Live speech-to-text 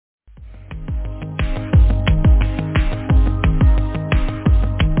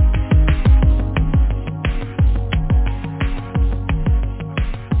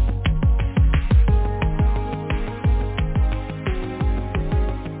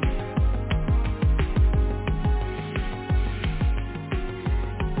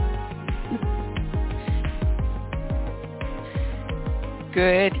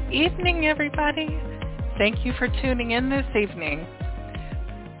Good evening, everybody. Thank you for tuning in this evening.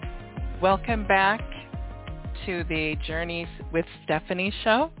 Welcome back to the Journeys with Stephanie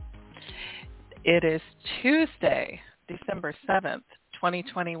show. It is Tuesday, December 7th,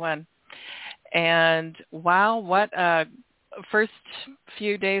 2021. And wow, what a first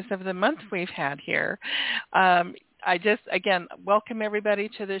few days of the month we've had here. Again, welcome everybody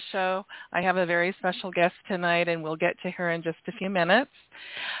to the show. I have a very special guest tonight, and we'll get to her in just a few minutes.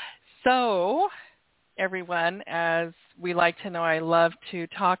 So, everyone, as we like to know, I love to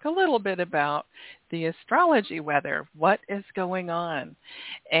talk a little bit about the astrology weather. What is going on?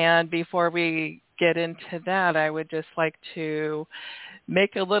 And before we get into that, I would just like to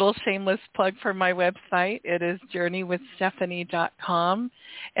make a little shameless plug for my website. It is journeywithstephanie.com.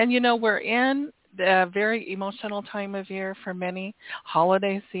 And, we're in a very emotional time of year for many,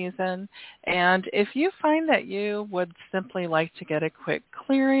 holiday season. And if you find that you would simply like to get a quick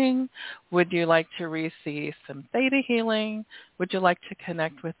clearing, would you like to receive some theta healing? Would you like to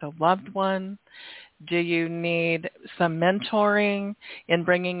connect with a loved one? Do you need some mentoring in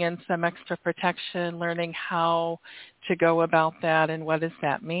bringing in some extra protection, learning how to go about that and what does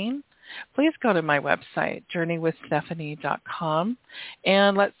that mean? Please go to my website, journeywithstephanie.com,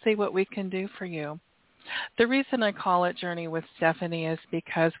 and let's see what we can do for you. The reason I call it Journey with Stephanie is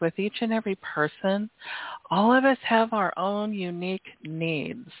because with each and every person, all of us have our own unique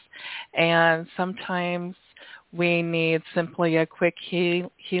needs. And sometimes we need simply a quick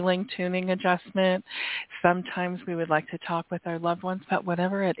healing tuning adjustment. Sometimes we would like to talk with our loved ones, but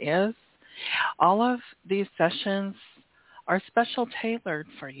whatever it is, all of these sessions are special tailored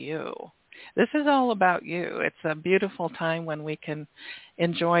for you. This is all about you. It's a beautiful time when we can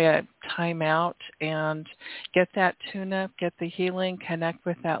enjoy a time out and get that tune-up, get the healing, connect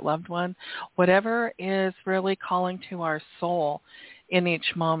with that loved one. Whatever is really calling to our soul in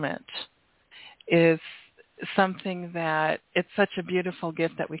each moment is something that it's such a beautiful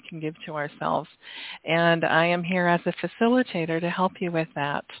gift that we can give to ourselves. And I am here as a facilitator to help you with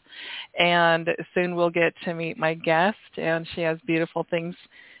that. And soon we'll get to meet my guest, and she has beautiful things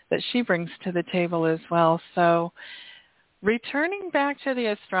that she brings to the table as well. So returning back to the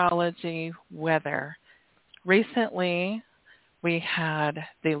astrology weather, recently we had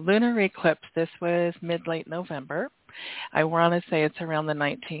the lunar eclipse. This was mid-late November. I want to say it's around the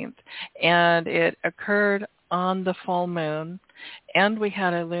 19th. And it occurred on the full moon, and we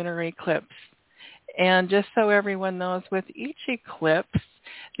had a lunar eclipse. And just so everyone knows, with each eclipse,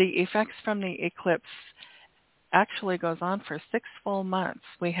 the effects from the eclipse actually goes on for 6 full months.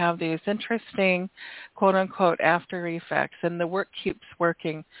 We have these interesting, quote-unquote, after effects, and the work keeps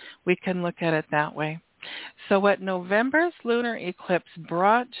working. We can look at it that way. So what November's lunar eclipse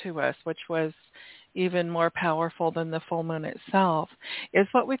brought to us, which was even more powerful than the full moon itself, is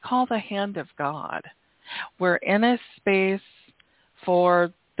what we call the hand of God. We're in a space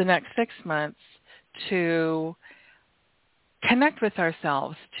for the next 6 months to connect with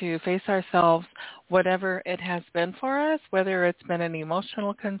ourselves, to face ourselves, whatever it has been for us, whether it's been an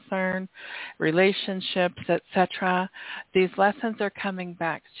emotional concern, relationships, etc. These lessons are coming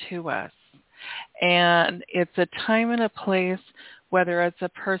back to us. And it's a time and a place, whether it's a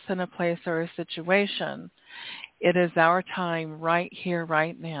person, a place, or a situation. It is our time right here,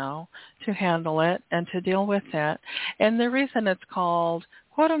 right now, to handle it and to deal with it. And the reason it's called,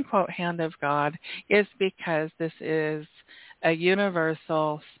 quote-unquote, hand of God is because this is a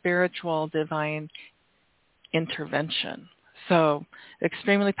universal, spiritual, divine intervention. So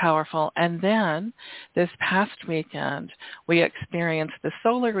extremely powerful. And then this past weekend, we experienced the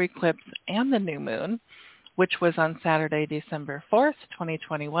solar eclipse and the new moon, which was on Saturday, December 4th,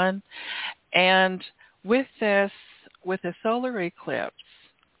 2021. And with a solar eclipse,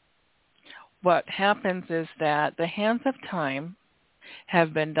 what happens is that the hands of time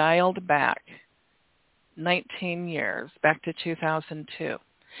have been dialed back 19 years, back to 2002.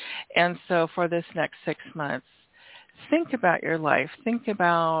 And so for this next 6 months, think about your life. Think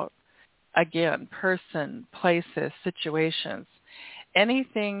about, again, person, places, situations,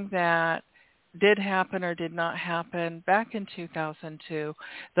 anything that did happen or did not happen back in 2002,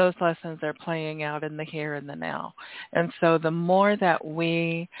 those lessons are playing out in the here and the now. And so the more that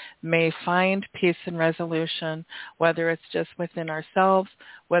we may find peace and resolution, whether it's just within ourselves,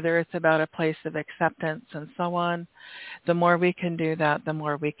 whether it's about a place of acceptance and so on, the more we can do that, the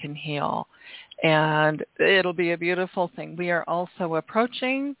more we can heal. And it'll be a beautiful thing. We are also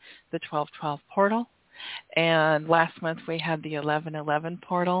approaching the 1212 portal. And last month we had the 1111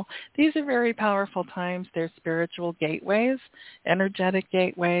 portal. These are very powerful times. They're spiritual gateways, energetic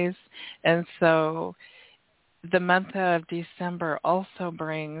gateways. And so the month of December also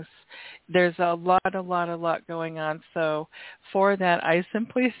brings, there's a lot going on. So for that, I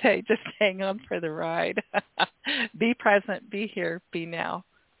simply say just hang on for the ride. Be present, be here, be now.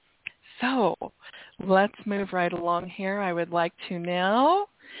 So let's move right along here. I would like to now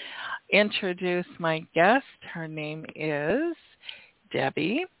introduce my guest. Her name is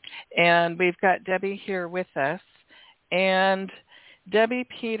Debbie, and we've got Debbie here with us. And Debbie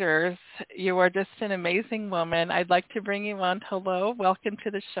Peters, you are just an amazing woman. I'd like to bring you on. Hello. Welcome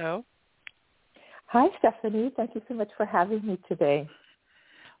to the show. Hi, Stephanie. Thank you so much for having me today.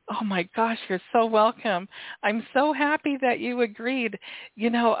 Oh, my gosh, you're so welcome. I'm so happy that you agreed.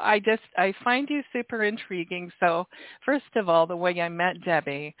 You know, I find you super intriguing. So first of all, the way I met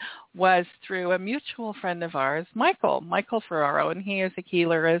Debbie was through a mutual friend of ours, Michael Ferraro, and he is a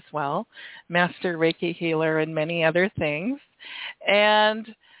healer as well, master Reiki healer and many other things.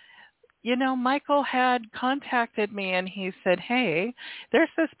 And you know, Michael had contacted me and he said, hey, there's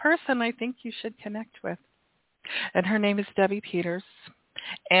this person I think you should connect with. And her name is Debbie Peters.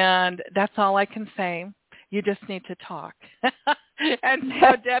 And that's all I can say. You just need to talk. And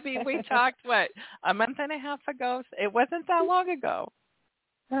so, Debbie, we talked, a month and a half ago? It wasn't that long ago.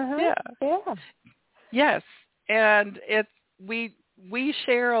 Yeah. Yes. And we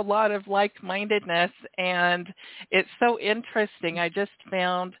share a lot of like-mindedness, and it's so interesting. I just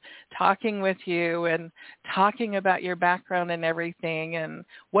found talking with you and talking about your background and everything and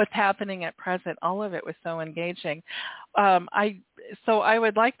what's happening at present, all of it was so engaging. So I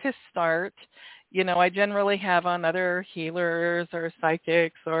would like to start, you know, I generally have on other healers or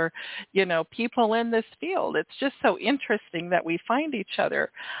psychics or, you know, people in this field. It's just so interesting that we find each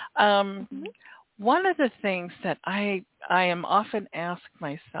other. One of the things that I am often asked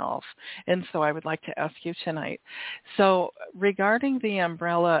myself, and so I would like to ask you tonight, so regarding the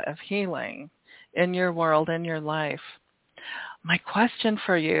umbrella of healing in your world, in your life, my question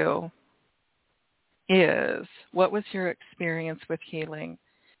for you is, what was your experience with healing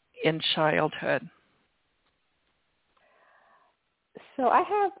in childhood? So I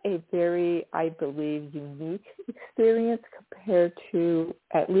have a very, I believe, unique experience compared to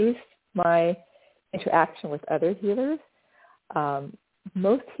at least my interaction with other healers.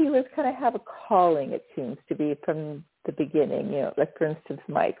 Most healers kind of have a calling, it seems to be, from the beginning. You know, like for instance,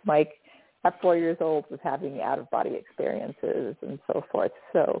 Mike at 4 years old was having out-of-body experiences and so forth.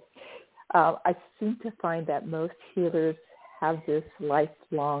 So I seem to find that most healers have this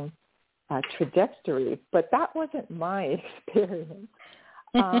lifelong trajectory, but that wasn't my experience.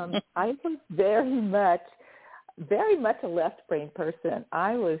 I was very much a left brain person.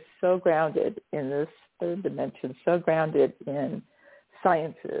 I was so grounded in this third dimension, so grounded in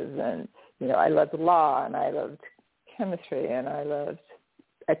sciences, and you know, I loved law and I loved chemistry and I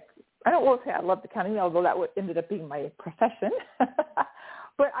don't want to say I loved accounting, although that ended up being my profession.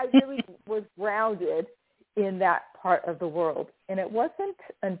 But I really was grounded in that part of the world. And it wasn't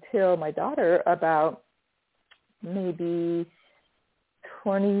until my daughter, about maybe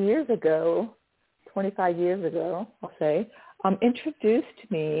 25 years ago, I'll say, introduced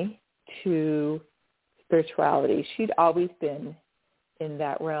me to spirituality. She'd always been in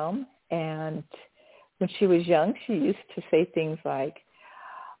that realm. And when she was young, she used to say things like,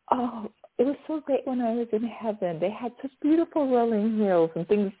 oh, it was so great when I was in heaven. They had such beautiful rolling hills and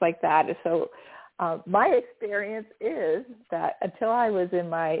things like that. So my experience is that until I was in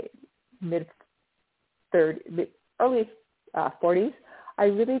my early 40s, I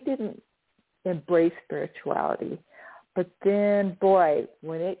really didn't embrace spirituality. But then, boy,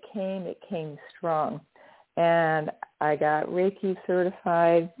 when it came strong. And I got Reiki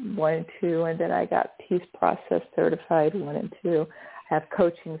certified 1 and 2, and then I got Peace Process certified 1 and 2. I have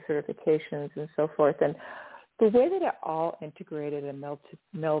coaching certifications and so forth. And the way that it all integrated and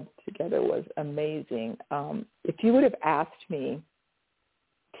melded together was amazing. If you would have asked me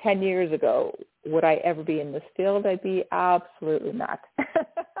 10 years ago, would I ever be in this field? I'd be absolutely not.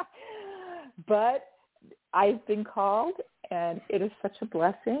 But I've been called, and it is such a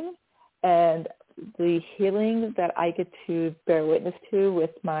blessing. And the healing that I get to bear witness to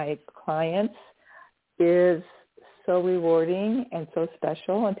with my clients is so rewarding and so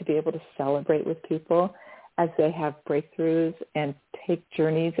special, and to be able to celebrate with people as they have breakthroughs and take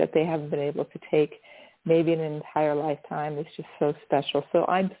journeys that they haven't been able to take maybe in an entire lifetime is just so special. So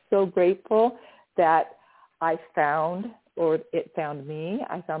I'm so grateful that I found, or it found me.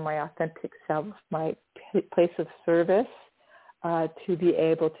 I found my authentic self, my place of service, to be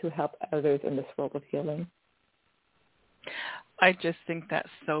able to help others in this world of healing. I just think that's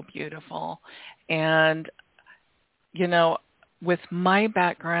so beautiful. And, you know, with my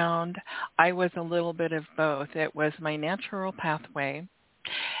background, I was a little bit of both. It was my natural pathway,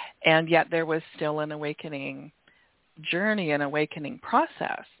 and yet there was still an awakening journey and awakening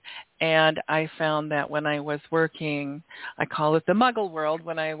process. And I found that when I was working, I call it the muggle world,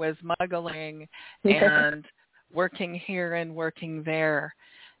 when I was muggling and working here and working there,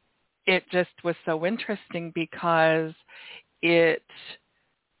 it just was so interesting because it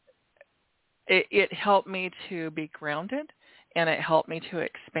helped me to be grounded, and it helped me to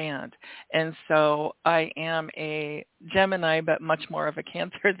expand. And so I am a Gemini, but much more of a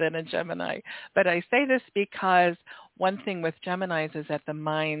Cancer than a Gemini. But I say this because one thing with Geminis is that the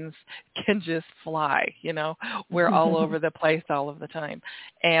minds can just fly. You know, we're all over the place all of the time.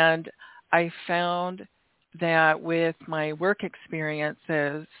 And I found that with my work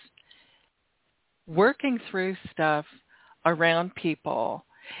experiences, working through stuff around people,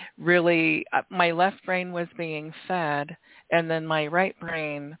 really, my left brain was being fed, and then my right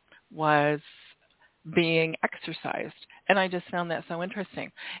brain was being exercised. And I just found that so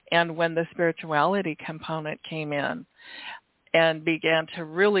interesting. And when the spirituality component came in and began to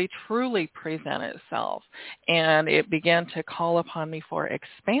really, truly present itself, and it began to call upon me for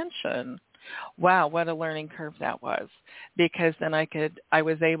expansion, wow, what a learning curve that was. Because then I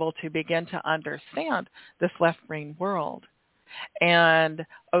was able to begin to understand this left brain world, and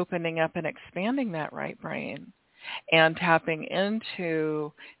opening up and expanding that right brain and tapping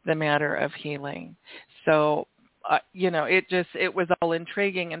into the matter of healing. So, it was all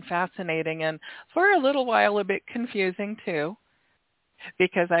intriguing and fascinating, and for a little while a bit confusing too,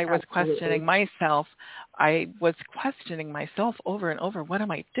 because I was questioning myself. I was questioning myself over and over. What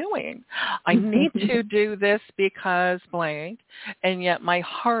am I doing? I need to do this because blank, and yet my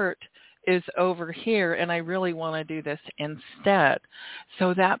heart is over here, and I really want to do this instead.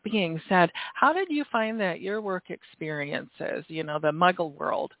 So that being said, how did you find that your work experiences, the muggle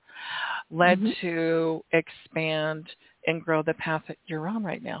world, led to expand and grow the path that you're on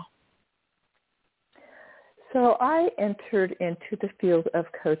right now? So I entered into the field of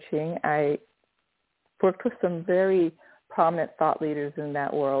coaching. I worked with some very prominent thought leaders in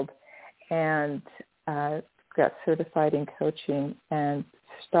that world, and got certified in coaching, and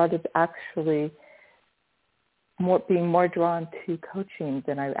started actually being more drawn to coaching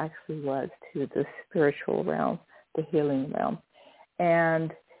than I actually was to the spiritual realm, the healing realm.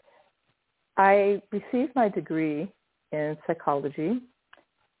 And I received my degree in psychology,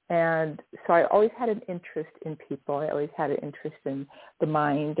 and so I always had an interest in people. I always had an interest in the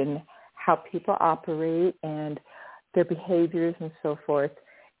mind and how people operate and their behaviors and so forth.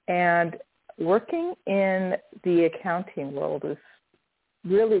 And working in the accounting world is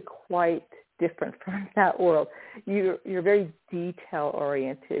really quite different from that world. You're very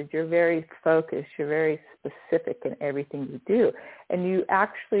detail-oriented. You're very focused. You're very specific in everything you do. And you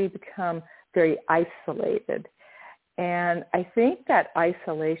actually become very isolated. And I think that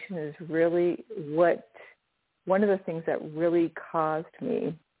isolation is really one of the things that really caused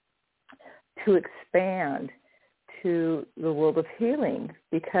me to expand to the world of healing,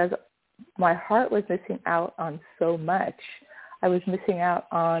 because my heart was missing out on so much. I was missing out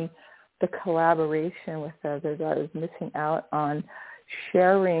on the collaboration with others. I was missing out on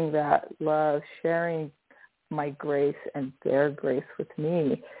sharing that love, sharing my grace and their grace with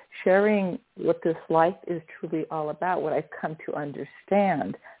me, sharing what this life is truly all about, what I've come to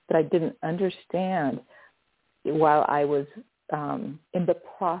understand that I didn't understand while I was in the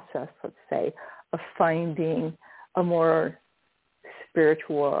process, let's say, of finding a more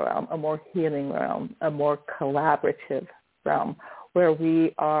spiritual realm, a more healing realm, a more collaborative realm, where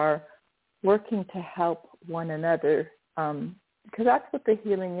we are working to help one another, because that's what the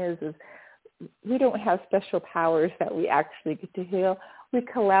healing is we don't have special powers that we actually get to heal. We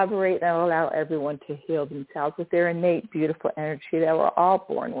collaborate and allow everyone to heal themselves with their innate, beautiful energy that we're all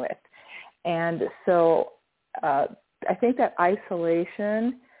born with. And so I think that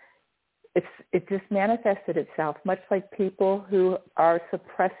isolation, it just manifested itself, much like people who are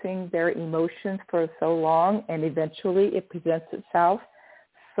suppressing their emotions for so long, and eventually it presents itself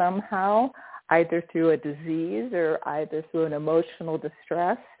somehow, either through a disease or either through an emotional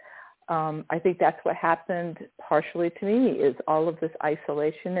distress. I think that's what happened partially to me, is all of this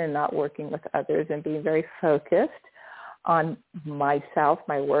isolation and not working with others and being very focused on myself,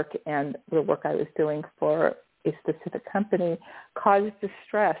 my work, and the work I was doing for a specific company caused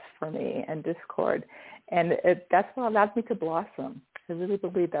distress for me and discord. And that's what allowed me to blossom. I really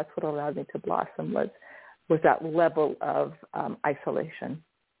believe that's what allowed me to blossom was that level of isolation.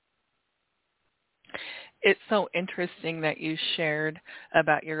 It's so interesting that you shared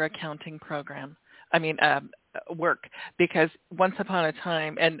about your accounting program. work, because once upon a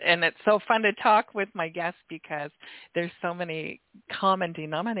time, and it's so fun to talk with my guests because there's so many common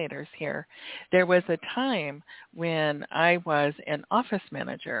denominators here. There was a time when I was an office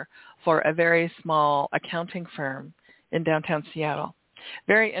manager for a very small accounting firm in downtown Seattle.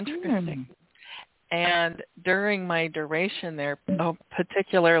 Very interesting. And during my duration there,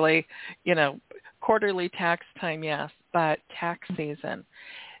 particularly, quarterly tax time, yes, but tax season,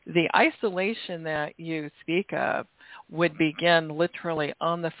 the isolation that you speak of would begin literally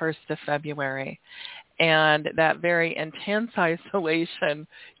on the 1st of February. And that very intense isolation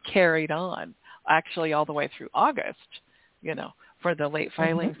carried on actually all the way through August, for the late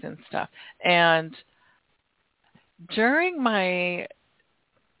filings and stuff. And during my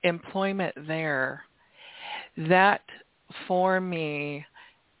employment there, that for me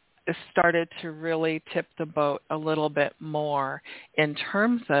started to really tip the boat a little bit more in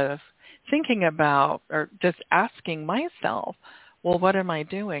terms of thinking about, or just asking myself, well, what am I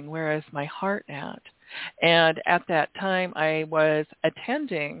doing? Where is my heart at? And at that time, I was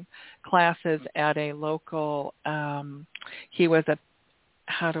attending classes at a local, he was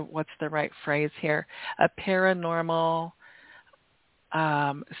what's the right phrase here? A paranormal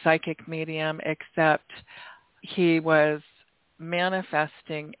psychic medium, except he was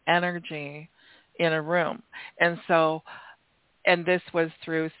manifesting energy in a room. And this was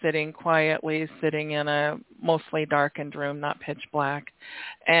through sitting quietly, sitting in a mostly darkened room, not pitch black.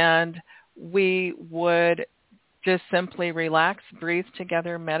 And we would just simply relax, breathe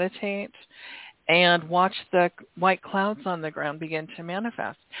together, meditate, and watch the white clouds on the ground begin to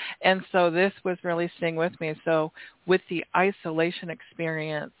manifest. And so this was really staying with me. So with the isolation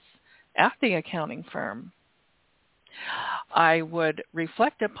experience at the accounting firm, I would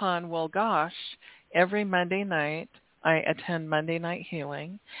reflect upon, well, gosh, every Monday night I attend Monday Night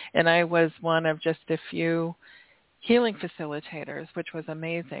Healing, and I was one of just a few healing facilitators, which was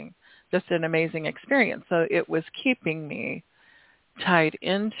amazing, just an amazing experience. So it was keeping me tied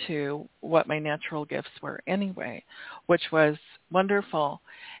into what my natural gifts were anyway, which was wonderful.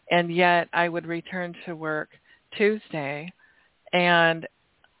 And yet I would return to work Tuesday and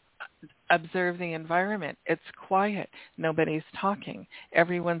observe the environment. It's quiet. Nobody's talking.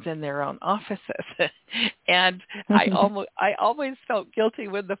 Everyone's in their own offices. And I always felt guilty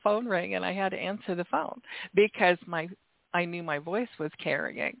when the phone rang and I had to answer the phone because I knew my voice was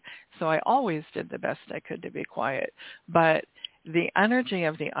carrying. So I always did the best I could to be quiet. But the energy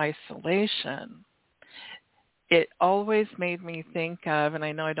of the isolation, it always made me think of, and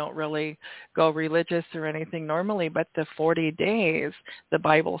I know I don't really go religious or anything normally, but the 40 days the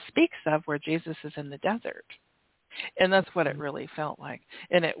Bible speaks of where Jesus is in the desert. And that's what it really felt like.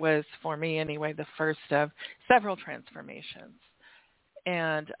 And it was, for me anyway, the first of several transformations.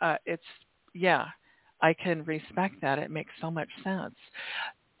 And I can respect that. It makes so much sense.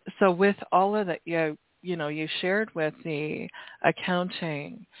 So with all of that, you shared with the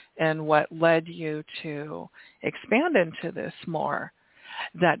accounting and what led you to expand into this more,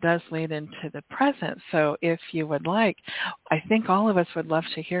 that does lead into the present. So if you would like, I think all of us would love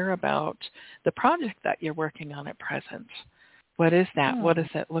to hear about the project that you're working on at present. What is that? What does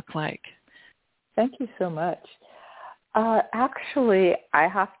it look like? Thank you so much. Actually, I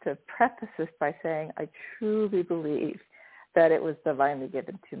have to preface this by saying I truly believe that it was divinely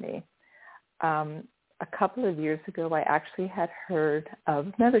given to me. A couple of years ago, I actually had heard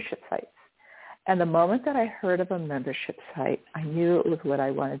of membership sites. And the moment that I heard of a membership site, I knew it was what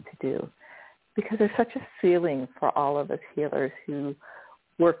I wanted to do, because there's such a feeling for all of us healers who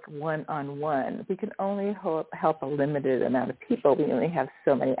work one-on-one. We can only help a limited amount of people. We only have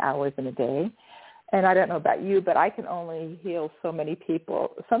so many hours in a day. And I don't know about you, but I can only heal so many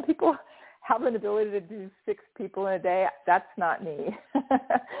people. Some people have an ability to do 6 people in a day. That's not me.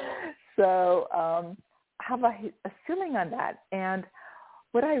 So I have a feeling on that. And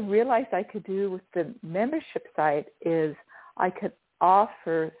what I realized I could do with the membership site is I could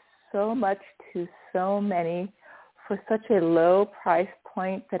offer so much to so many for such a low price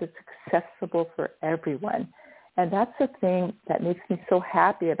point that it's accessible for everyone. And that's the thing that makes me so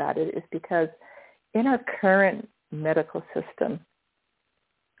happy about it, is because in our current medical system,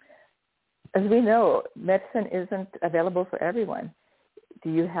 as we know, medicine isn't available for everyone. Do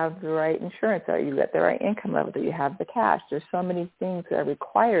you have the right insurance? Are you at the right income level? Do you have the cash? There's so many things that are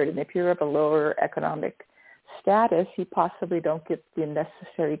required. And if you're of a lower economic status, you possibly don't get the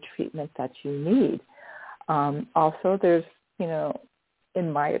necessary treatment that you need. Also, there's,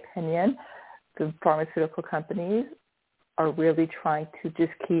 in my opinion, the pharmaceutical companies are really trying to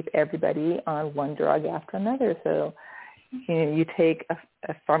just keep everybody on one drug after another. So You take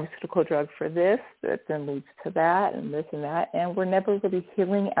a pharmaceutical drug for this that then leads to that and this and that, and we're never really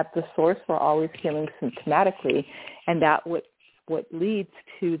healing at the source. We're always healing symptomatically, and that what leads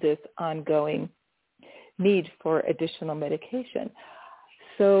to this ongoing need for additional medication.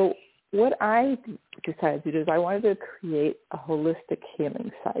 So what I decided to do is I wanted to create a holistic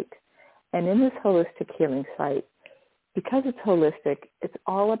healing site. And in this holistic healing site, because it's holistic, it's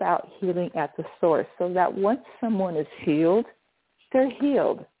all about healing at the source, so that once someone is healed, they're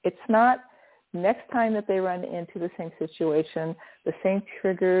healed. It's not next time that they run into the same situation, the same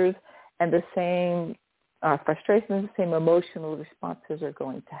triggers, and the same frustrations, the same emotional responses are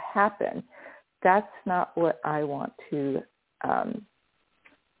going to happen. That's not what I want to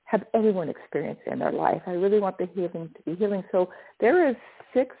have everyone experience in their life. I really want the healing to be healing. So there is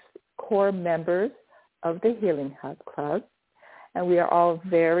 6 core members of the Healing Hub Club, and we are all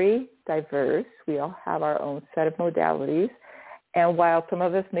very diverse. We all have our own set of modalities, and while some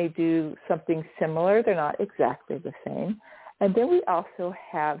of us may do something similar, they're not exactly the same. And then we also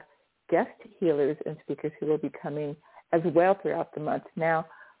have guest healers and speakers who will be coming as well throughout the month. Now,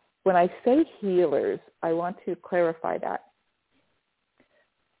 when I say healers, I want to clarify that.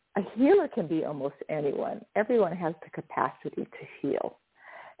 A healer can be almost anyone. Everyone has the capacity to heal.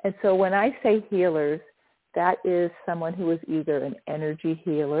 And so when I say healers, that is someone who is either an energy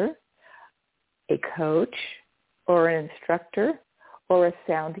healer, a coach, or an instructor, or a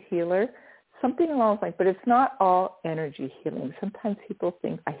sound healer, something along those lines. But it's not all energy healing. Sometimes people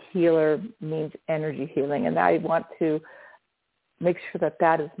think a healer means energy healing, and I want to make sure that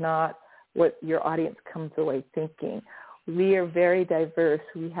that is not what your audience comes away thinking. We are very diverse.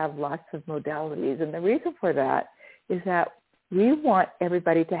 We have lots of modalities. And the reason for that is that we want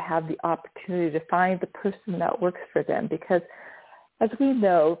everybody to have the opportunity to find the person that works for them, because as we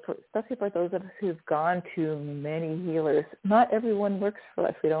know, especially for those of us who've gone to many healers, not everyone works for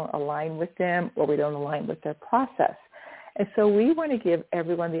us. We don't align with them, or we don't align with their process. And so we want to give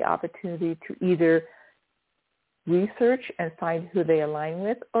everyone the opportunity to either research and find who they align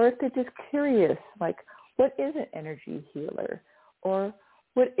with, or if they're just curious, like, what is an energy healer, or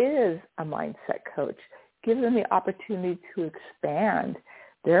what is a mindset coach? Give them the opportunity to expand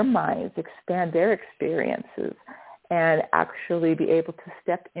their minds, expand their experiences, and actually be able to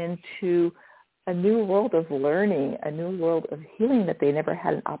step into a new world of learning, a new world of healing that they never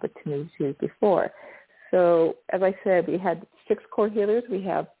had an opportunity to before. So as I said, we had 6 core healers. We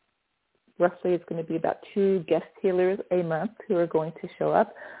have roughly, it's going to be about 2 guest healers a month who are going to show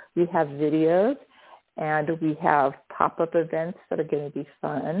up. We have videos, and we have pop-up events that are going to be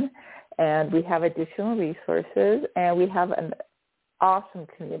fun, and we have additional resources, and we have an awesome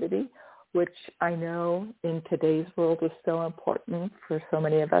community, which I know in today's world is so important for so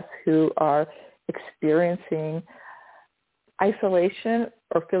many of us who are experiencing isolation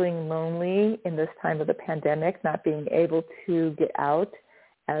or feeling lonely in this time of the pandemic, not being able to get out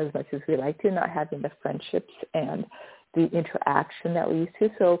as much as we like to, not having the friendships and the interaction that we used to.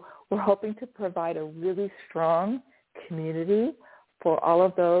 So we're hoping to provide a really strong community for all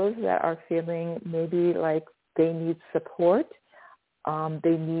of those that are feeling maybe like they need support.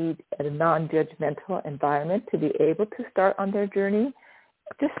 They need a non-judgmental environment to be able to start on their journey.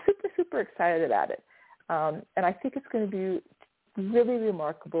 Just super, super excited about it. And I think it's going to be really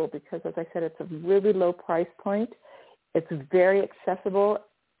remarkable because, as I said, it's a really low price point. It's very accessible.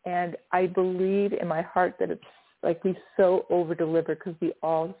 And I believe in my heart that it's like we so over-deliver because we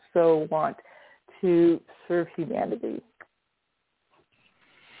all so want to serve humanity.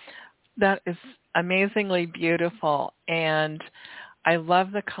 That is amazingly beautiful. And I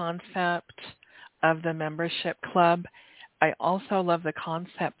love the concept of the membership club. I also love the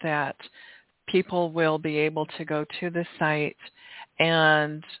concept that people will be able to go to the site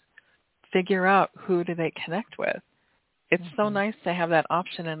and figure out who do they connect with. It's so nice to have that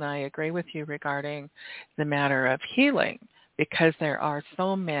option, and I agree with you regarding the matter of healing because there are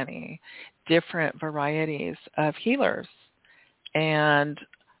so many different varieties of healers, and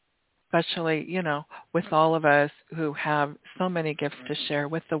especially, you know, with all of us who have so many gifts to share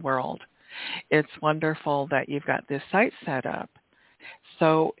with the world. It's wonderful that you've got this site set up.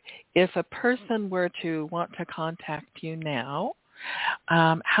 So if a person were to want to contact you now,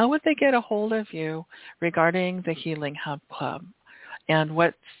 how would they get a hold of you regarding the Healing Hub Club? And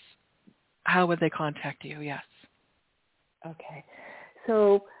how would they contact you? Yes. Okay.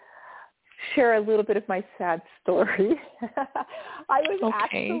 So share a little bit of my sad story. I was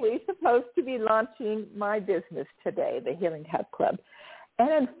actually supposed to be launching my business today, the Healing Hub Club.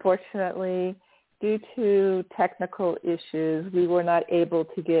 And unfortunately, due to technical issues, we were not able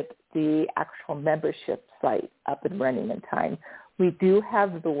to get the actual membership site up and running in time. We do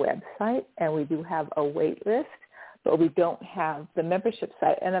have the website and we do have a wait list, but we don't have the membership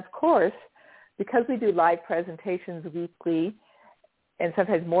site. And of course, because we do live presentations weekly and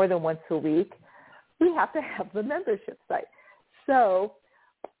sometimes more than once a week, we have to have the membership site. So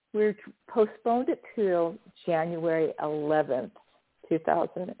we're postponed it till January 11th,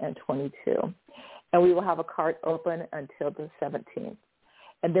 2022. And we will have a cart open until the 17th.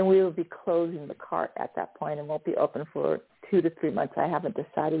 And then we will be closing the cart at that point and won't be open for 2 to 3 months. I haven't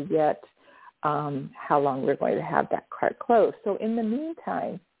decided yet how long we're going to have that cart closed. So in the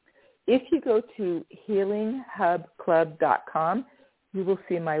meantime, if you go to healinghubclub.com, you will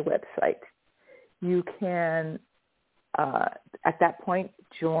see my website. You can, at that point,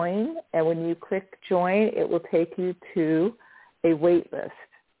 join. And when you click join, it will take you to a wait list.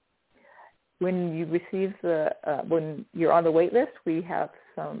 When you receive when you're on the wait list, we have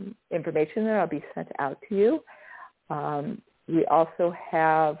some information that will be sent out to you. We also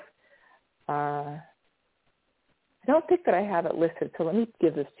have, I don't think that I have it listed, so let me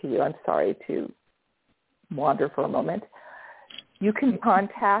give this to you. I'm sorry to wander for a moment. You can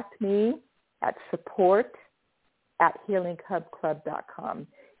contact me at support@healinghubclub.com.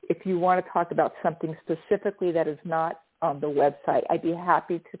 If you want to talk about something specifically that is not on the website, I'd be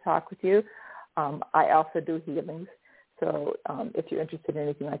happy to talk with you. I also do healings, so if you're interested in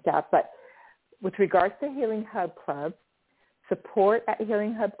anything like that. But with regards to Healing Hub Club,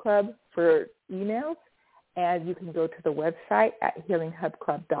 support@healinghubclub for emails, and you can go to the website at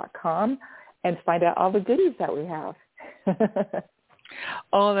healinghubclub.com and find out all the goodies that we have.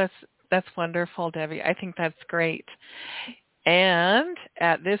 Oh, that's wonderful, Debbie. I think that's great. And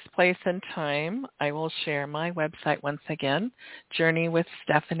at this place and time, I will share my website once again,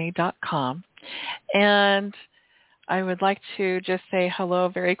 journeywithstephanie.com. And I would like to just say hello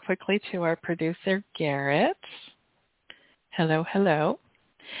very quickly to our producer, Garrett. Hello, hello.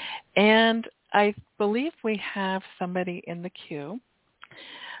 And I believe we have somebody in the queue,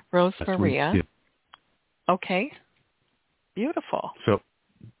 Rose Maria. Yeah. Okay, beautiful. So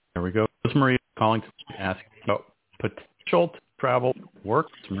there we go. Rose Maria calling to ask about potential travel work.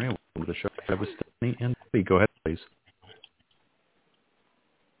 Rose Maria, welcome to the show. That was Stephanie and Debbie. Go ahead, please.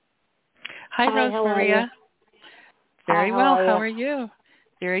 Hi, Rose Maria. Very well. How are you?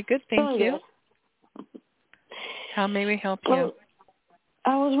 Very good, thank you. How may we help you?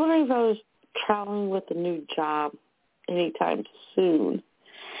 I was wondering if I was traveling with a new job anytime soon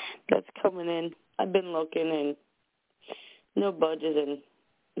that's coming in. I've been looking and no budget and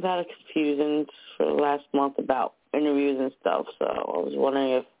I've had a confusion for the last month about interviews and stuff, so I was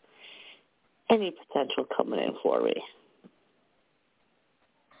wondering if any potential coming in for me.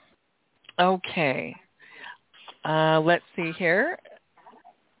 Okay. Let's see here.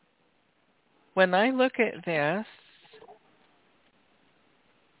 When I look at this,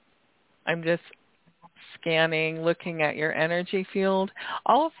 I'm just scanning, looking at your energy field,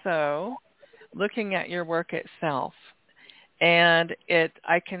 also looking at your work itself. And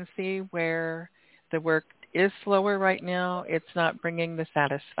I can see where the work is slower right now. It's not bringing the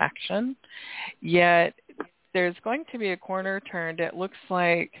satisfaction. Yet there's going to be a corner turned. It looks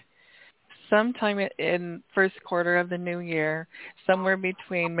like sometime in first quarter of the new year, somewhere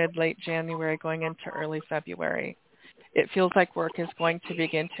between mid-late January going into early February. It feels like work is going to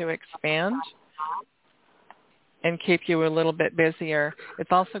begin to expand and keep you a little bit busier.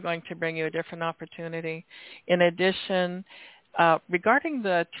 It's also going to bring you a different opportunity. In addition, regarding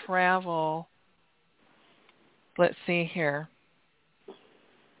the travel, let's see here.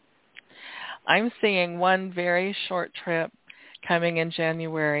 I'm seeing one very short trip coming in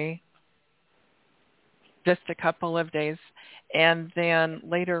January, just a couple of days. And then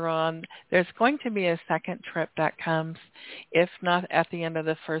later on, there's going to be a second trip that comes, if not at the end of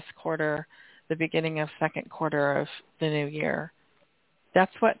the first quarter, the beginning of second quarter of the new year.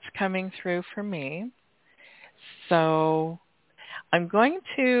 That's what's coming through for me. So I'm going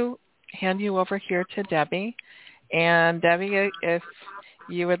to hand you over here to Debbie. And Debbie, if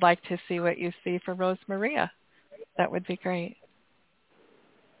you would like to see what you see for Rose Maria, that would be great.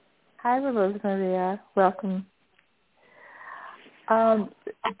 Hi, Rose Maria. Welcome.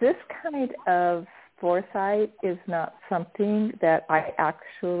 This kind of foresight is not something that I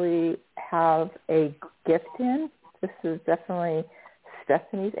actually have a gift in. This is definitely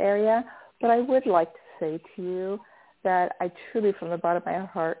Stephanie's area. But I would like to say to you that I truly, from the bottom of my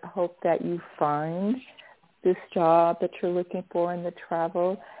heart, hope that you find this job that you're looking for in the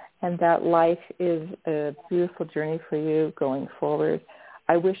travel and that life is a beautiful journey for you going forward.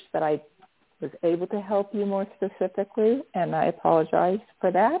 I wish that I was able to help you more specifically, and I apologize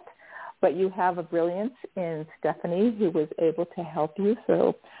for that. But you have a brilliance in Stephanie who was able to help you,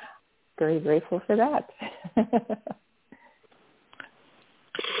 so very grateful for that.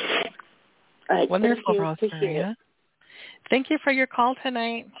 All right, Wonderful, Rosemary. Thank you for your call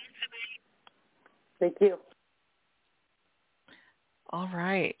tonight. Thank you. All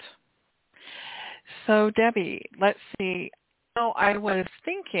right. So, Debbie, let's see. I was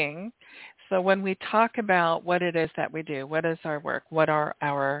thinking, so when we talk about what it is that we do, what is our work, what are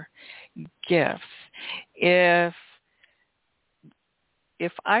our gifts, if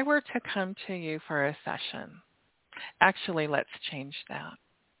I were to come to you for a session, actually, let's change that.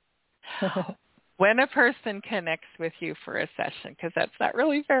 When a person connects with you for a session, because that's not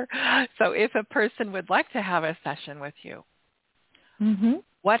really fair. So if a person would like to have a session with you,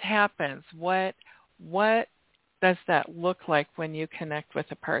 what happens? What does that look like when you connect with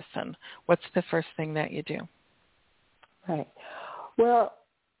a person? What's the first thing that you do? Right. Well,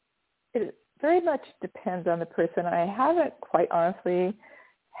 it very much depends on the person. I haven't quite honestly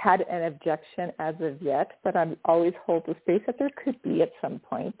had an objection as of yet, but I always hold the space that there could be at some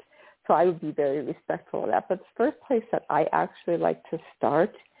point. So I would be very respectful of that. But the first place that I actually like to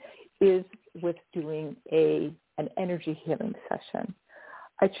start is with doing an energy healing session.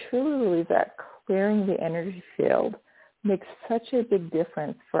 I truly believe that clearing the energy field makes such a big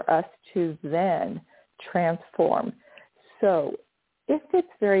difference for us to then transform. So if it's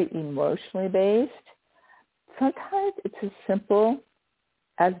very emotionally based, sometimes it's as simple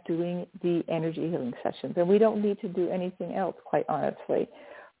as doing the energy healing sessions. And we don't need to do anything else, quite honestly.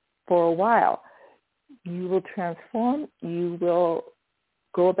 For a while, you will transform, you will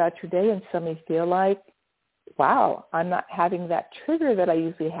go about your day and suddenly feel like, wow, I'm not having that trigger that I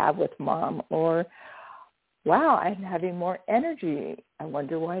usually have with mom, or wow, I'm having more energy. I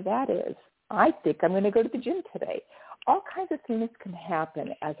wonder why that is. I think I'm going to go to the gym today. All kinds of things can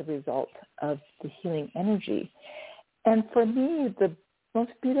happen as a result of the healing energy. And for me, the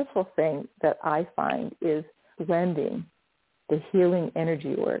most beautiful thing that I find is blending the healing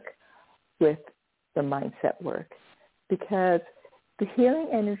energy work with the mindset work, because the healing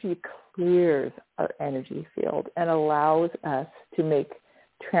energy clears our energy field and allows us to make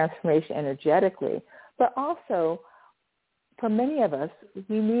transformation energetically. But also, for many of us,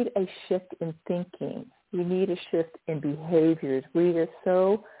 we need a shift in thinking. We need a shift in behaviors. We are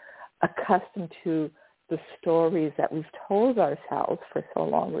so accustomed to the stories that we've told ourselves for so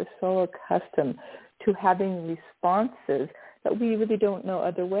long. We're so accustomed to having responses that we really don't know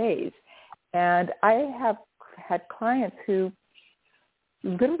other ways. And I have had clients who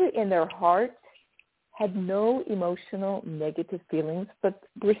literally in their heart had no emotional negative feelings, but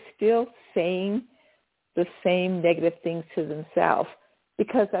were still saying the same negative things to themselves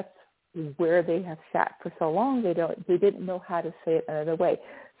because that's where they have sat for so long. They didn't know how to say it another way.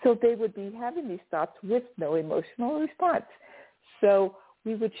 So they would be having these thoughts with no emotional response. So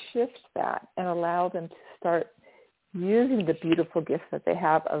we would shift that and allow them to start using the beautiful gifts that they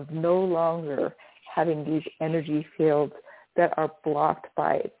have of no longer having these energy fields that are blocked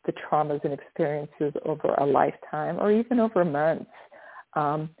by the traumas and experiences over a lifetime or even over months,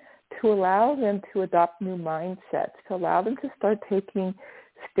 to allow them to adopt new mindsets, to allow them to start taking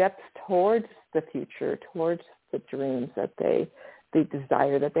steps towards the future, towards the dreams that they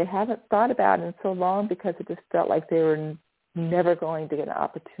desire, that they haven't thought about in so long because it just felt like they were never going to get an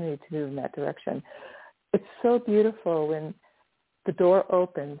opportunity to move in that direction. It's so beautiful when the door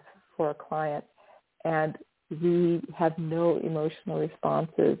opens for a client and we have no emotional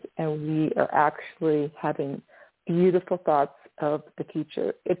responses and we are actually having beautiful thoughts of the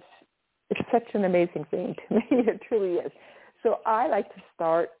future. It's such an amazing thing to me. It truly is. So I like to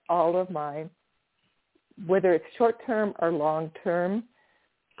start all of mine, whether it's short-term or long-term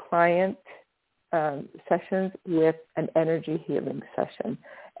client sessions, with an energy healing session.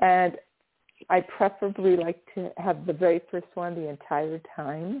 And I preferably like to have the very first one the entire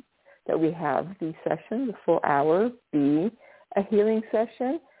time that we have these sessions, the full hour, be a healing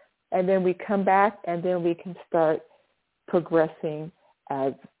session. And then we come back and then we can start progressing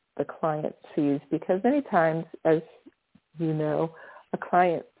as the client sees. Because many times, as you know, a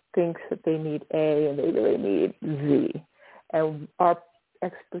client thinks that they need A and they really need Z. And our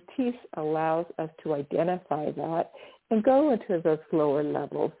expertise allows us to identify that and go into those lower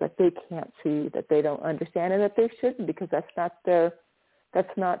levels that they can't see, that they don't understand, and that they shouldn't, because that's not their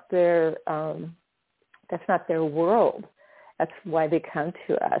world. That's why they come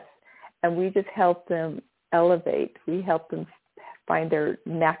to us. And we just help them elevate. We help them find their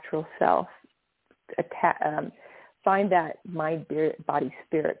natural self, find that mind, body,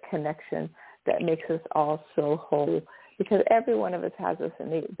 spirit connection that makes us all so whole, because every one of us has this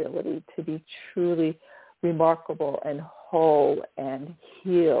innate ability to be truly remarkable and whole and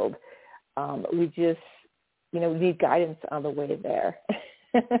healed. We just, need guidance on the way there.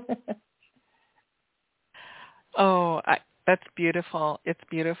 That's beautiful. It's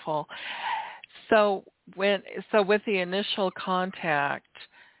beautiful. So with the initial contact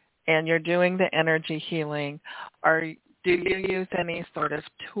and you're doing the energy healing, do you use any sort of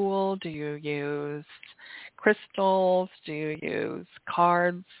tool? Do you use crystals? Do you use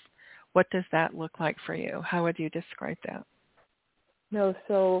cards? What does that look like for you? How would you describe that? No,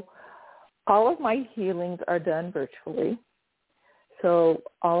 so all of my healings are done virtually. So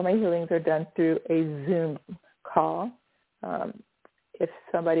all of my healings are done through a Zoom call. If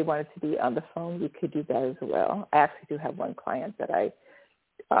somebody wanted to be on the phone, we could do that as well. I actually do have one client that I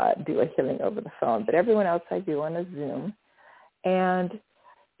do a healing over the phone, but everyone else I do on a Zoom. And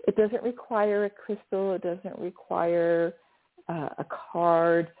it doesn't require a crystal. It doesn't require a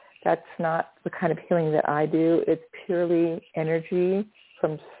card. That's not the kind of healing that I do. It's purely energy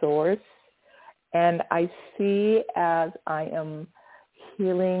from source. And I see as I am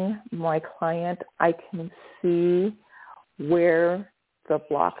healing my client, I can see where the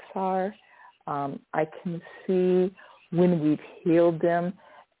blocks are. I can see when we've healed them.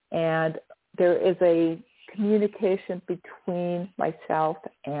 And there is a communication between myself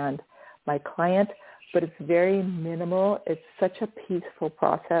and my client, but it's very minimal. It's such a peaceful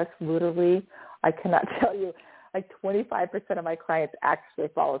process. Literally, I cannot tell you, like 25% of my clients actually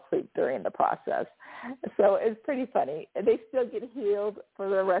fall asleep during the process. So it's pretty funny. They still get healed for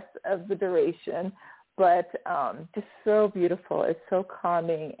the rest of the duration, but just so beautiful. It's so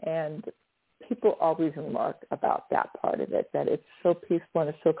calming, and people always remark about that part of it, that it's so peaceful and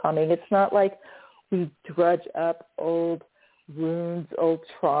it's so calming. It's not like we drudge up old wounds, old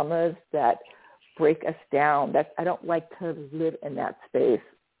traumas that break us down. I don't like to live in that space.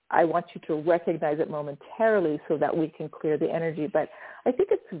 I want you to recognize it momentarily so that we can clear the energy. But I think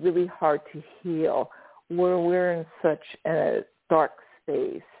it's really hard to heal where we're in such a dark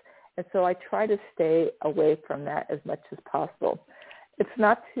space. And so I try to stay away from that as much as possible. It's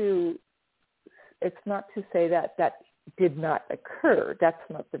not to say that that did not occur. That's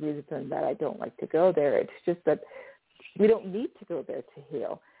not the reason that I don't like to go there. It's just that we don't need to go there to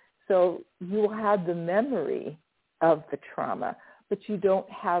heal. So you will have the memory of the trauma, but you don't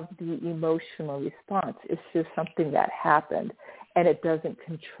have the emotional response. It's just something that happened, and it doesn't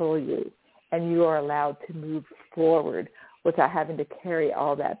control you, and you are allowed to move forward without having to carry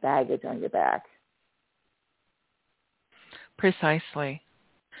all that baggage on your back. Precisely.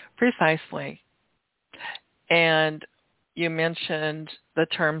 And you mentioned the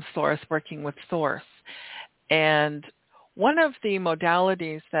term source, working with source. And one of the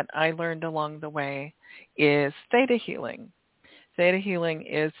modalities that I learned along the way is theta healing. Theta healing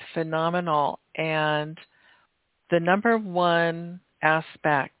is phenomenal. And the number one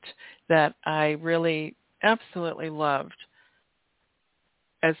aspect that I really absolutely loved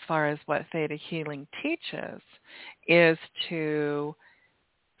as far as what theta healing teaches is to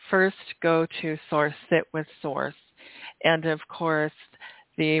first go to source, sit with source. And of course,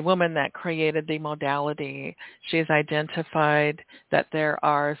 the woman that created the modality, she's identified that there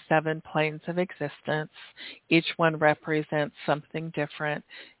are 7 planes of existence. Each one represents something different.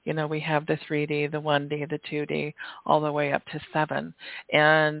 We have the 3D, the 1D, the 2D, all the way up to 7.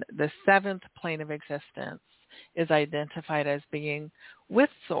 And the 7th plane of existence is identified as being with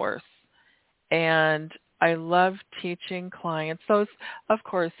source. And I love teaching clients, those, of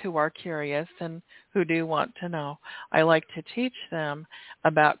course, who are curious and who do want to know. I like to teach them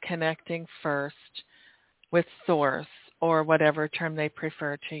about connecting first with source, or whatever term they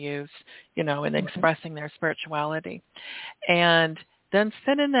prefer to use, in expressing their spirituality. And then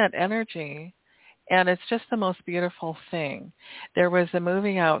sit in that energy, and it's just the most beautiful thing. There was a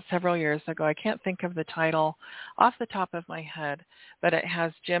movie out several years ago. I can't think of the title off the top of my head, but it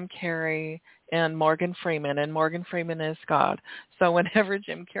has Jim Carrey and Morgan Freeman, and Morgan Freeman is God. So whenever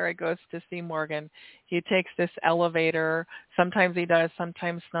Jim Carrey goes to see Morgan, he takes this elevator. Sometimes he does,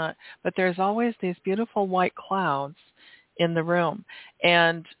 sometimes not. But there's always these beautiful white clouds in the room.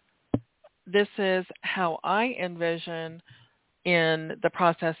 And this is how I envision in the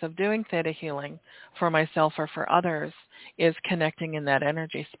process of doing theta healing for myself or for others, is connecting in that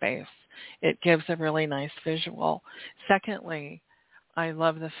energy space. It gives a really nice visual. Secondly, I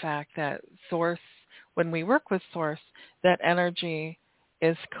love the fact that source, when we work with source, that energy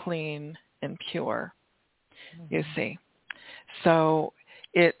is clean and pure, you see. So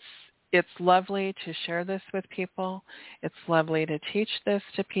it's it's lovely to share this with people. It's lovely to teach this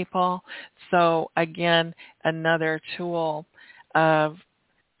to people. So again, another tool of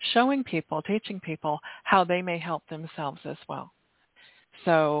showing people, teaching people how they may help themselves as well.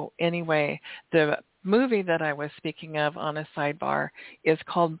 So anyway, the movie that I was speaking of on a sidebar is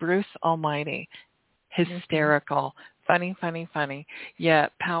called Bruce Almighty. Hysterical, funny,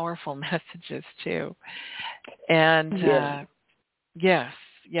 yet powerful messages too. And yes.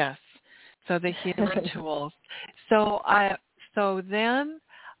 So the healing tools. So then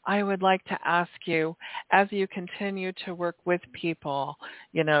I would like to ask you, as you continue to work with people,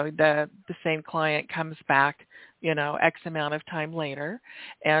 the same client comes back, X amount of time later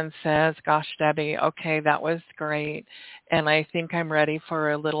and says, gosh, Debbie, okay, that was great. And I think I'm ready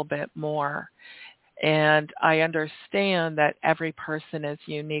for a little bit more. And I understand that every person is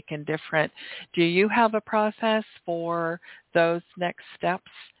unique and different. Do you have a process for those next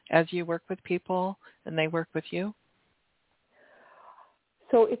steps as you work with people and they work with you?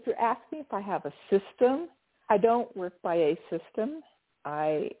 So if you're asking if I have a system, I don't work by a system.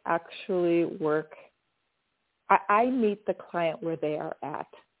 I actually I meet the client where they are at.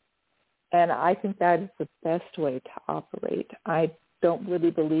 And I think that is the best way to operate. I don't really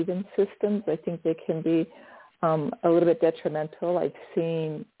believe in systems. I think they can be a little bit detrimental. I've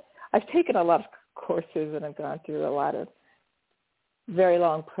taken a lot of courses and I've gone through a lot of very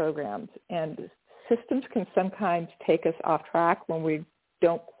long programs, and systems can sometimes take us off track when we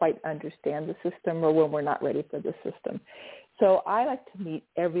don't quite understand the system or when we're not ready for the system. So I like to meet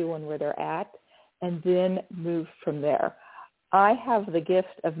everyone where they're at and then move from there. I have the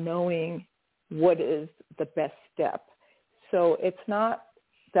gift of knowing what is the best step. So it's not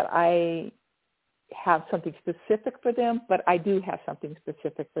that I have something specific for them, but I do have something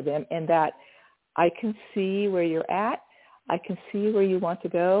specific for them in that I can see where you're at, I can see where you want to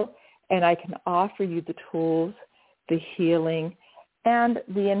go, and I can offer you the tools, the healing, and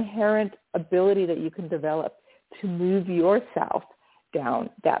the inherent ability that you can develop to move yourself down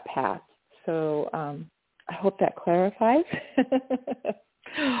that path. So I hope that clarifies.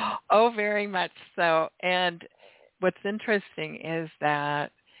 Oh, very much so. And what's interesting is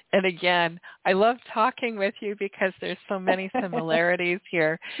that, and again, I love talking with you because there's so many similarities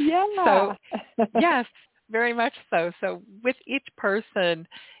here. Yeah. So, yes, very much so. So with each person,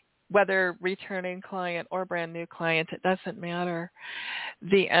 whether returning client or brand new client, it doesn't matter.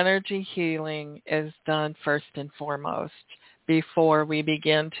 The energy healing is done first and foremost before we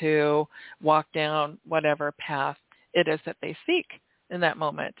begin to walk down whatever path it is that they seek in that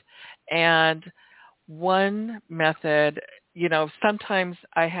moment. And one method, sometimes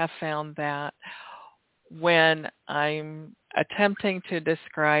I have found that when I'm attempting to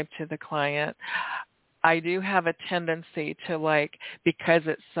describe to the client, I do have a tendency to because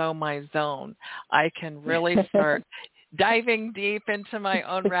it's so my zone, I can really start diving deep into my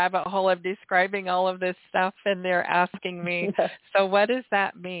own rabbit hole of describing all of this stuff, and they're asking me, so what does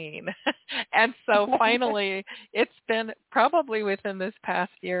that mean? And so finally, it's been probably within this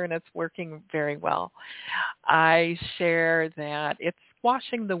past year, and it's working very well. I share that it's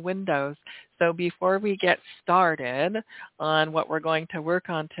washing the windows. So before we get started on what we're going to work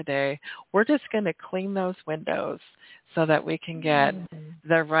on today, we're just going to clean those windows so that we can get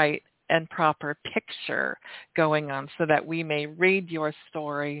the right and proper picture going on so that we may read your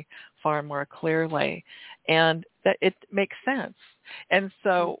story far more clearly and that it makes sense. And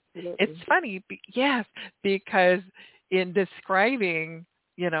so it's funny, yes, because in describing,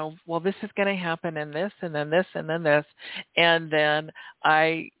 well, this is going to happen in this and then this and then this, and then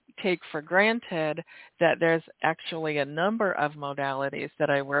I take for granted that there's actually a number of modalities that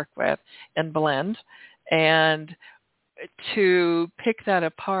I work with and blend, and to pick that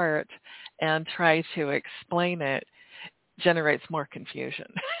apart and try to explain it generates more confusion.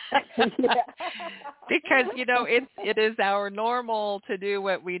 Because, it is our normal to do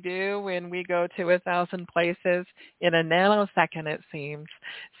what we do when we go to 1,000 places in a nanosecond, it seems.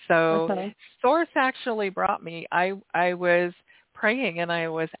 So Source actually brought me, I was praying and I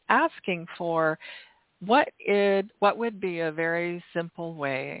was asking for what would be a very simple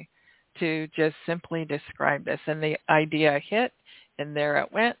way to just simply describe this. And the idea hit, and there it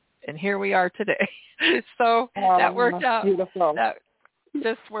went, and here we are today. So that worked out. Beautiful. That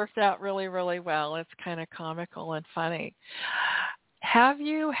just worked out really, really well. It's kind of comical and funny. Have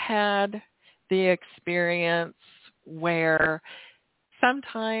you had the experience where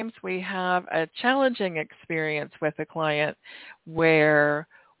sometimes we have a challenging experience with a client where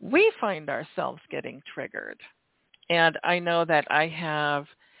we find ourselves getting triggered? And I know that I have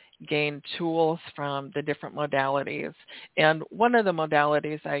gain tools from the different modalities. And one of the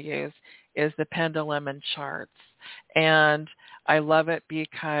modalities I use is the pendulum and charts. And I love it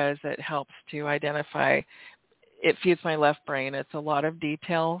because it helps to identify, it feeds my left brain. It's a lot of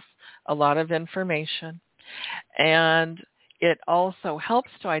details, a lot of information. And it also helps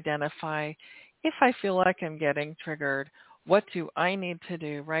to identify if I feel like I'm getting triggered, what do I need to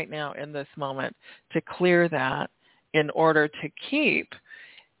do right now in this moment to clear that in order to keep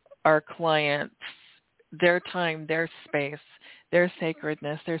our clients, their time, their space, their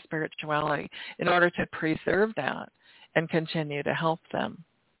sacredness, their spirituality, in order to preserve that and continue to help them.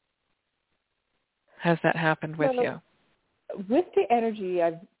 Has that happened with you? With the energy,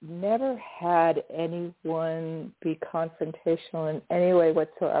 I've never had anyone be confrontational in any way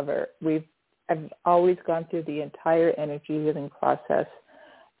whatsoever. I've always gone through the entire energy healing process.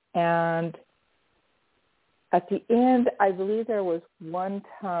 And at the end, I believe there was one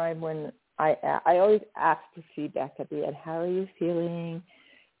time when I always ask for feedback at the end. How are you feeling?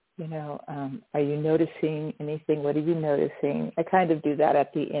 Are you noticing anything? What are you noticing? I kind of do that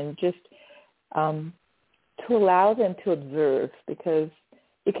at the end, just to allow them to observe, because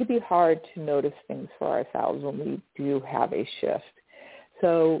it can be hard to notice things for ourselves when we do have a shift.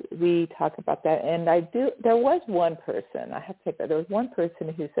 So we talk about that. And there was one person, I have to say that there was one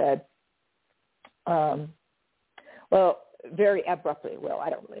person who said, very abruptly, I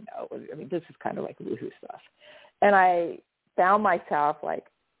don't really know. I mean, this is kind of like woohoo stuff. And I found myself like,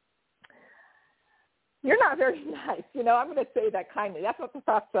 you're not very nice. I'm going to say that kindly. That's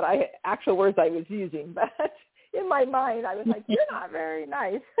not the actual words I was using, but in my mind, I was like, you're not very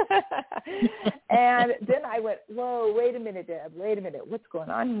nice. And then I went, whoa, wait a minute, Deb, what's going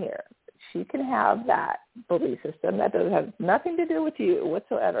on here? She can have that belief system. That doesn't have nothing to do with you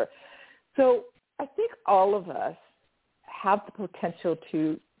whatsoever. So I think all of us have the potential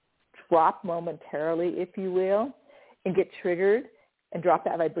to drop momentarily, if you will, and get triggered and drop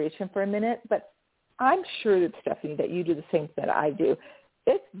that vibration for a minute. But I'm sure that, Stephanie, that you do the same thing that I do.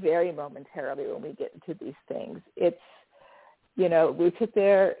 It's very momentarily when we get into these things. It's, we sit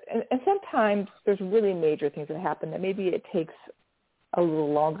there, and sometimes there's really major things that happen that maybe it takes a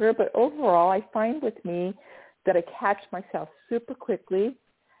little longer. But overall, I find with me that I catch myself super quickly,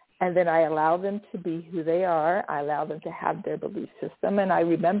 and then I allow them to be who they are. I allow them to have their belief system, and I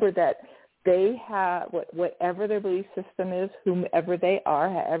remember that they have, whatever their belief system is, whomever they are,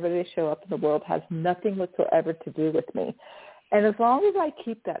 however they show up in the world, has nothing whatsoever to do with me. And as long as I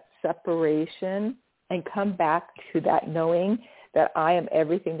keep that separation and come back to that knowing that I am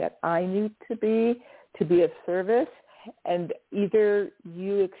everything that I need to be of service, and either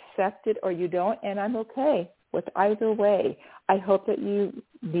you accept it or you don't, and I'm okay with either way. I hope that you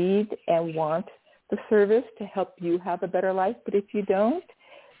need and want the service to help you have a better life, but if you don't,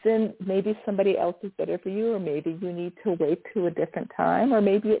 then maybe somebody else is better for you, or maybe you need to wait to a different time, or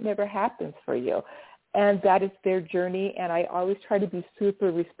maybe it never happens for you. And that is their journey, and I always try to be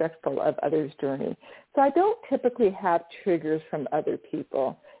super respectful of others' journey. So I don't typically have triggers from other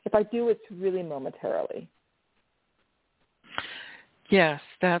people. If I do, it's really momentarily. Yes,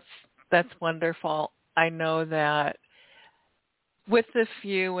 that's wonderful. I know that with the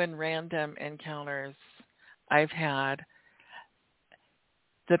few and random encounters I've had,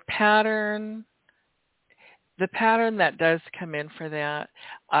 the pattern that does come in for that,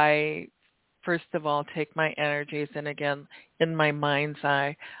 I first of all take my energies, and again, in my mind's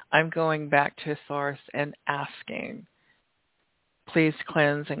eye, I'm going back to Source and asking, please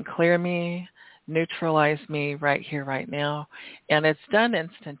cleanse and clear me, neutralize me right here, right now. And it's done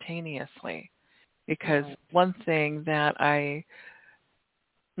instantaneously, because one thing that I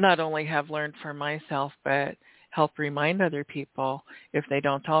not only have learned for myself, but help remind other people, if they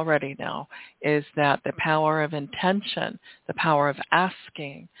don't already know, is that the power of intention, the power of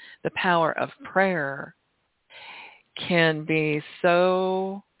asking, the power of prayer can be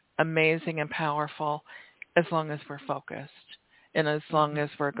so amazing and powerful as long as we're focused and as long as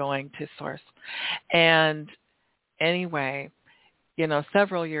we're going to Source. And anyway,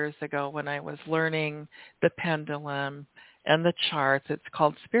 several years ago when I was learning the pendulum and the charts, it's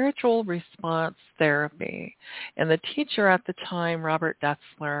called Spiritual Response Therapy. And the teacher at the time, Robert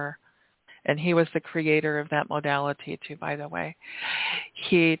Detzler, and he was the creator of that modality too, by the way,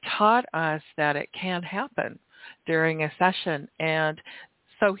 he taught us that it can happen during a session. And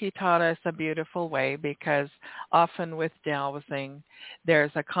so he taught us a beautiful way, because often with dowsing, there's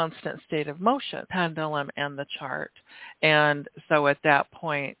a constant state of motion, pendulum and the chart. And so at that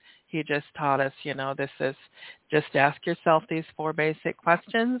point, he just taught us, this is just ask yourself these 4 basic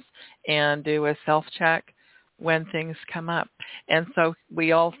questions and do a self-check. when things come up. And so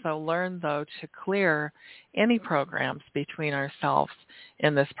we also learn, though, to clear any programs between ourselves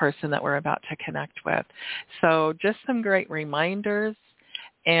and this person that we're about to connect with. So just some great reminders,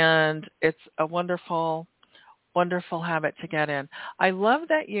 and it's a wonderful, wonderful habit to get in. I love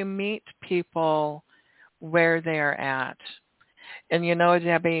that you meet people where they're at. And you know,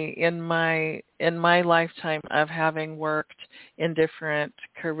 Debbie, in my lifetime of having worked in different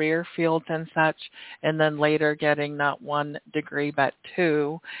career fields and such, and then later getting not one degree but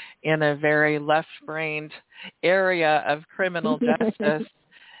two in a very left-brained area of criminal justice,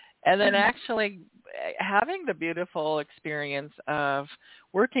 and then actually having the beautiful experience of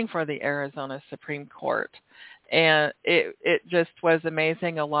working for the Arizona Supreme Court. And it just was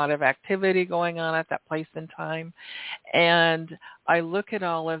amazing, a lot of activity going on at that place and time. And I look at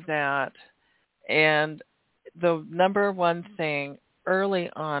all of that, and the number one thing early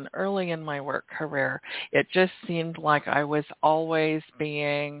in my work career, it just seemed like I was always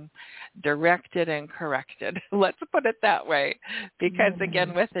being directed and corrected. Let's put it that way. Because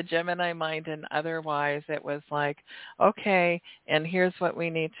again, with the Gemini mind and otherwise, it was like, okay, and here's what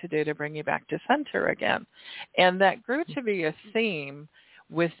we need to do to bring you back to center again. And that grew to be a theme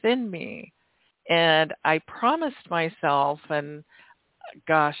within me. And I promised myself, and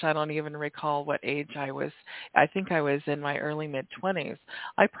gosh, I don't even recall what age I was. I think I was in my early mid-20s.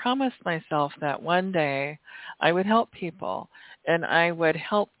 I promised myself that one day I would help people, and I would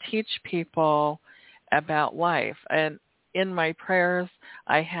help teach people about life. And in my prayers,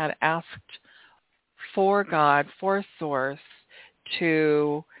 I had asked for God, for Source,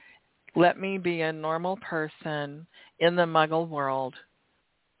 to let me be a normal person in the Muggle world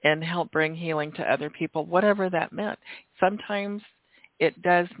and help bring healing to other people, whatever that meant. Sometimes it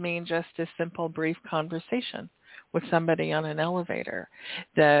does mean just a simple, brief conversation with somebody on an elevator,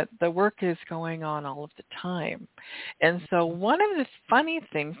 that the work is going on all of the time. And so one of the funny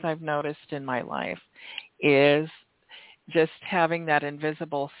things I've noticed in my life is just having that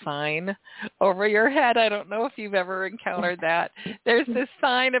invisible sign over your head. I don't know if you've ever encountered that. There's this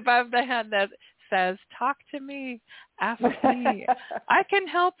sign above the head that says, talk to me, ask me, I can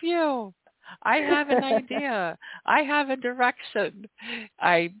help you. I have an idea. I have a direction.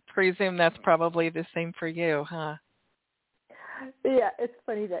 I presume that's probably the same for you, huh? Yeah, it's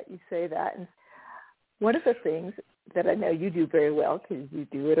funny that you say that. And one of the things that I know you do very well, because you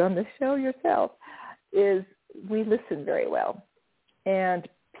do it on the show yourself, is we listen very well. And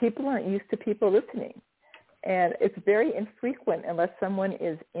people aren't used to people listening. And it's very infrequent, unless someone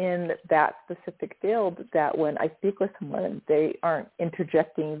is in that specific field, that when I speak with someone, they aren't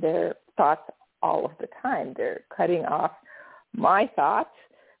interjecting their thoughts all of the time. They're cutting off my thoughts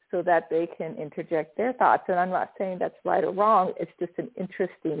so that they can interject their thoughts. And I'm not saying that's right or wrong. It's just an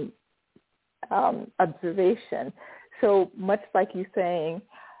interesting observation. So much like you saying,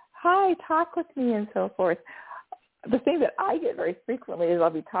 hi, talk with me and so forth. The thing that I get very frequently is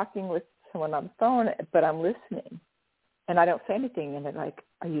I'll be talking with someone on the phone, but I'm listening, and I don't say anything, and they're like,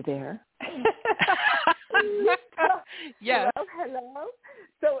 are you there? Yes. Hello.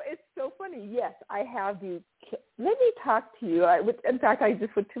 So it's so funny. Yes, I have the, let me talk to you. In fact, I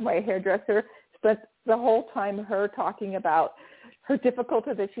just went to my hairdresser, spent the whole time her talking about her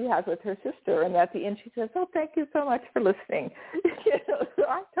difficulty that she has with her sister, and at the end she says, oh, thank you so much for listening. So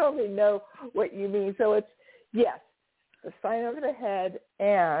I totally know what you mean. So it's, yes, the sign over the head,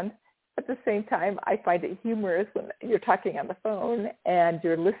 and at the same time, I find it humorous when you're talking on the phone and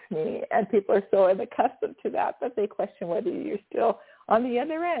you're listening, and people are so unaccustomed to that they question whether you're still on the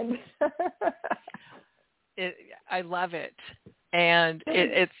other end. I love it. And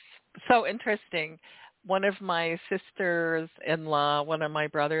it's so interesting. One of my sisters-in-law, one of my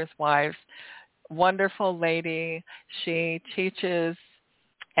brother's wives, wonderful lady, she teaches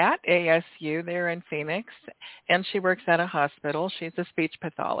at ASU there in Phoenix, and she works at a hospital. She's a speech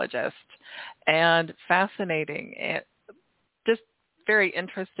pathologist, and fascinating, just very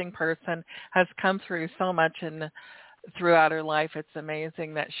interesting person, has come through so much throughout her life. It's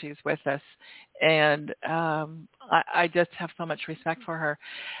amazing that she's with us, and I just have so much respect for her.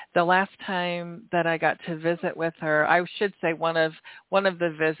 The last time that I got to visit with her, I should say one of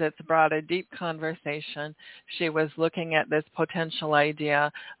the visits brought a deep conversation. She was looking at this potential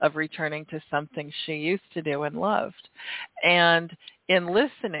idea of returning to something she used to do and loved. And in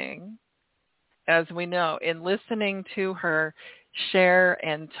listening, as we know, in listening to her share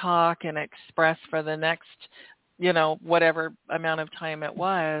and talk and express for the next whatever amount of time it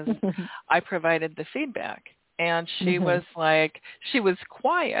was, I provided the feedback. And she was like, she was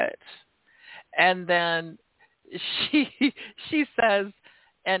quiet. And then she says,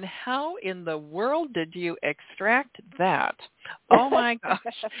 And how in the world did you extract that? Oh my gosh.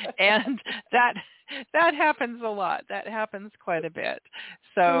 And that happens a lot. That happens quite a bit.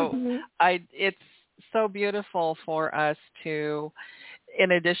 So it's so beautiful for us to,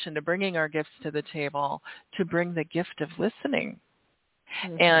 in addition to bringing our gifts to the table, to bring the gift of listening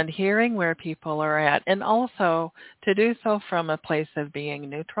and hearing where people are at, and also to do so from a place of being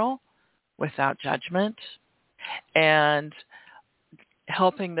neutral without judgment and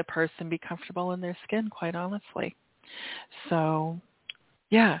helping the person be comfortable in their skin, quite honestly. So,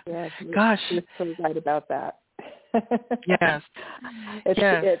 gosh. You're so right about that. Yes.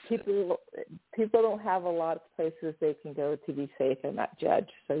 People don't have a lot of places they can go to be safe and not judge.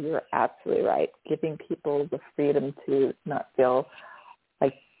 So you're absolutely right. Giving people the freedom to not feel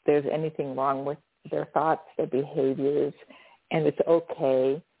like there's anything wrong with their thoughts, their behaviors, and it's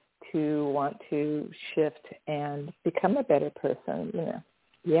okay to want to shift and become a better person.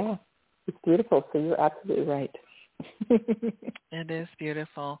 Yeah, it's beautiful. So you're absolutely right. It is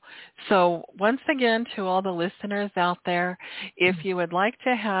beautiful. So once again, to all the listeners out there, if you would like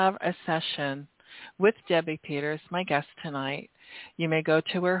to have a session with Debbie Peters, my guest tonight, you may go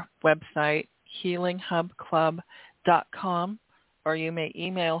to her website, healinghubclub.com, or you may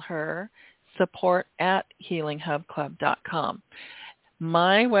email her, support@healinghubclub.com.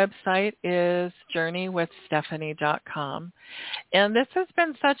 My website is journeywithstephanie.com. And this has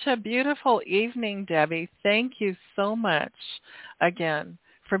been such a beautiful evening, Debbie. Thank you so much again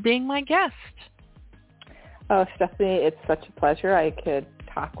for being my guest. Oh, Stephanie, it's such a pleasure. I could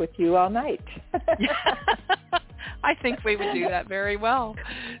talk with you all night. I think we would do that very well.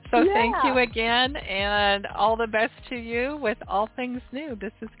 So Thank you again, and all the best to you with all things new.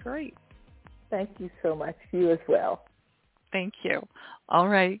 This is great. Thank you so much. You as well. Thank you. All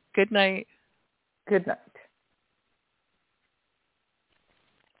right. Good night. Good night.